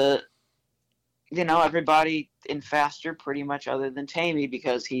everybody in Faster, pretty much, other than Tammy,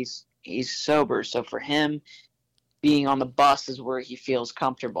 because he's sober. So for him, being on the bus is where he feels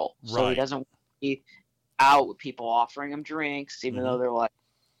comfortable. Right. So he doesn't be out with people offering him drinks, even though they're like,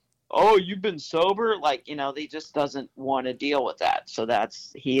 "Oh, you've been sober?" Like, he just doesn't want to deal with that. So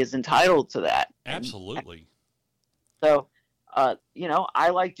he is entitled to that. Absolutely. So, I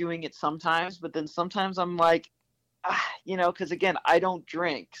like doing it sometimes, but then sometimes I'm like, because again, I don't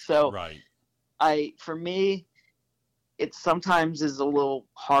drink. So right. for me, it sometimes is a little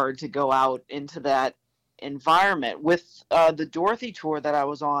hard to go out into that environment. With the Dorothy tour that I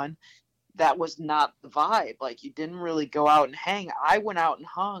was on, that was not the vibe. Like, you didn't really go out and hang. I went out and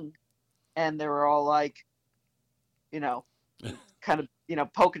hung, and they were all like, kind of,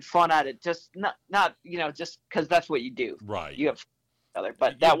 poking fun at it. Just not just because that's what you do. Right. You have each other,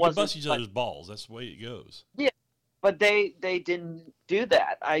 but that wasn't. Bust each other's balls. That's the way it goes. Yeah, but they didn't do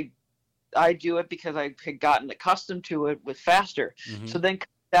that. I do it because I had gotten accustomed to it with Faster. Mm-hmm. So then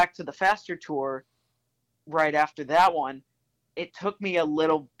back to the Faster tour, right after that one, it took me a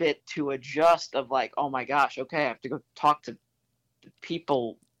little bit to adjust of like, oh my gosh, okay, I have to go talk to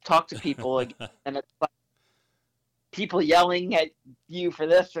people again. And it's like people yelling at you for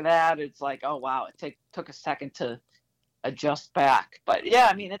this or that. It's like, oh wow, it took a second to adjust back. But yeah,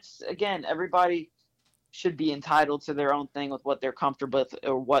 I mean, it's, again, everybody should be entitled to their own thing with what they're comfortable with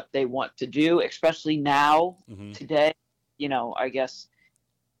or what they want to do, especially now, today. I guess,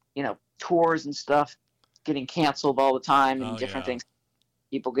 tours and stuff getting canceled all the time, and different things.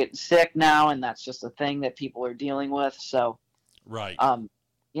 People getting sick now, and that's just a thing that people are dealing with. So, right.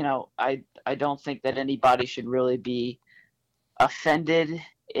 I don't think that anybody should really be offended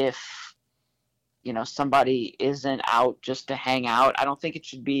if, somebody isn't out just to hang out. I don't think it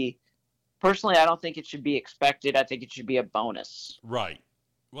should be. Personally, I don't think it should be expected. I think it should be a bonus. Right.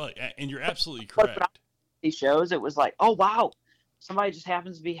 Well, and you're absolutely correct. These shows, it was like, oh wow, somebody just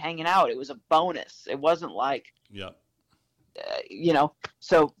happens to be hanging out. It was a bonus. It wasn't like,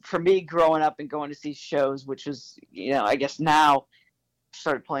 So for me, growing up and going to see shows, which is, I guess now, I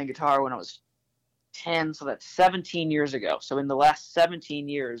started playing guitar when I was 10, so that's 17 years ago. So in the last 17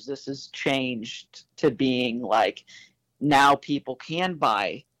 years, this has changed to being like, now people can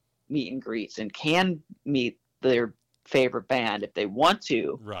buy meet and greets and can meet their favorite band if they want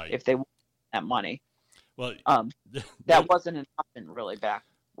to, if they want that money. Well, that wasn't an option really back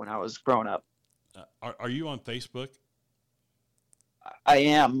when I was growing up. Are you on Facebook? I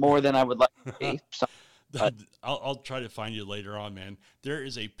am, more than I would like to be. I'll try to find you later on, man. There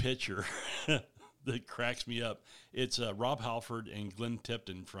is a picture that cracks me up. It's Rob Halford and Glenn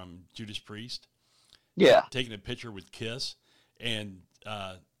Tipton from Judas Priest. Yeah. Taking a picture with Kiss, and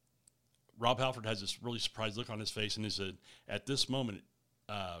Rob Halford has this really surprised look on his face, and he said, at this moment,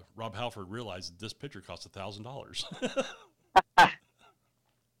 Rob Halford realized that this picture cost $1,000.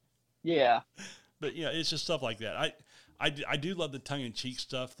 Yeah. But it's just stuff like that. I do love the tongue-in-cheek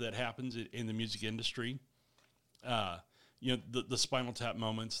stuff that happens in the music industry. The Spinal Tap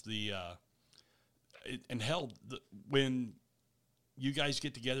moments, and hell, when you guys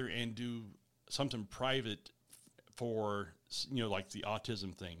get together and do something private for, like the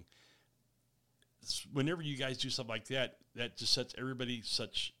autism thing, whenever you guys do something like that, that just sets everybody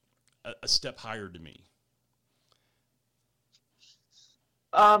such a step higher to me.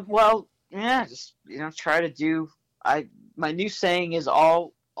 Well, yeah, just try to do. My new saying is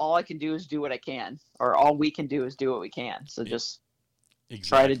all I can do is do what I can, or all we can do is do what we can. So just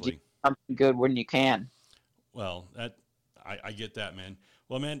try to do something good when you can. Well, I get that, man.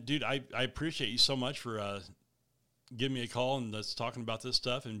 Well, man, dude, I appreciate you so much for giving me a call and us talking about this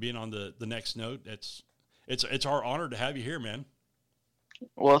stuff and being on the next note. It's our honor to have you here, man.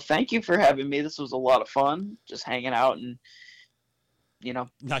 Well, thank you for having me. This was a lot of fun, just hanging out and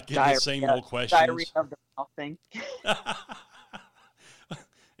not getting the same old questions. Diary of the mouth thing.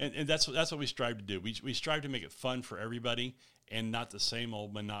 and that's what we strive to do. We strive to make it fun for everybody and not the same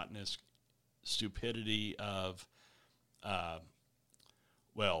old monotonous stupidity of,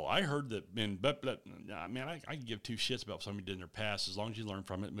 well, I heard that man, I can give two shits about what somebody did in their past as long as you learn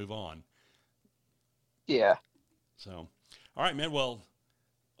from it and move on. Yeah. So, all right, man. Well,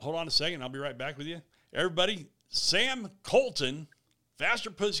 hold on a second. I'll be right back with you. Everybody, Sam Kolton,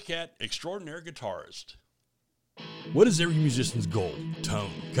 Faster Pussycat, extraordinary guitarist. What is every musician's goal? Tone.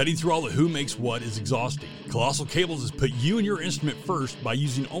 Cutting through all the who makes what is exhausting. Colossal Cables has put you and your instrument first by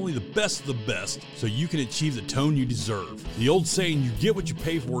using only the best of the best so you can achieve the tone you deserve. The old saying, you get what you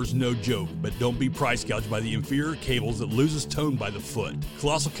pay for, is no joke, but don't be price gouged by the inferior cables that loses tone by the foot.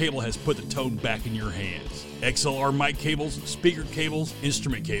 Colossal Cable has put the tone back in your hands. XLR mic cables, speaker cables,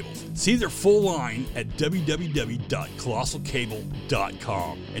 instrument cables. See their full line at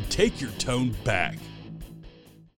www.colossalcable.com and take your tone back.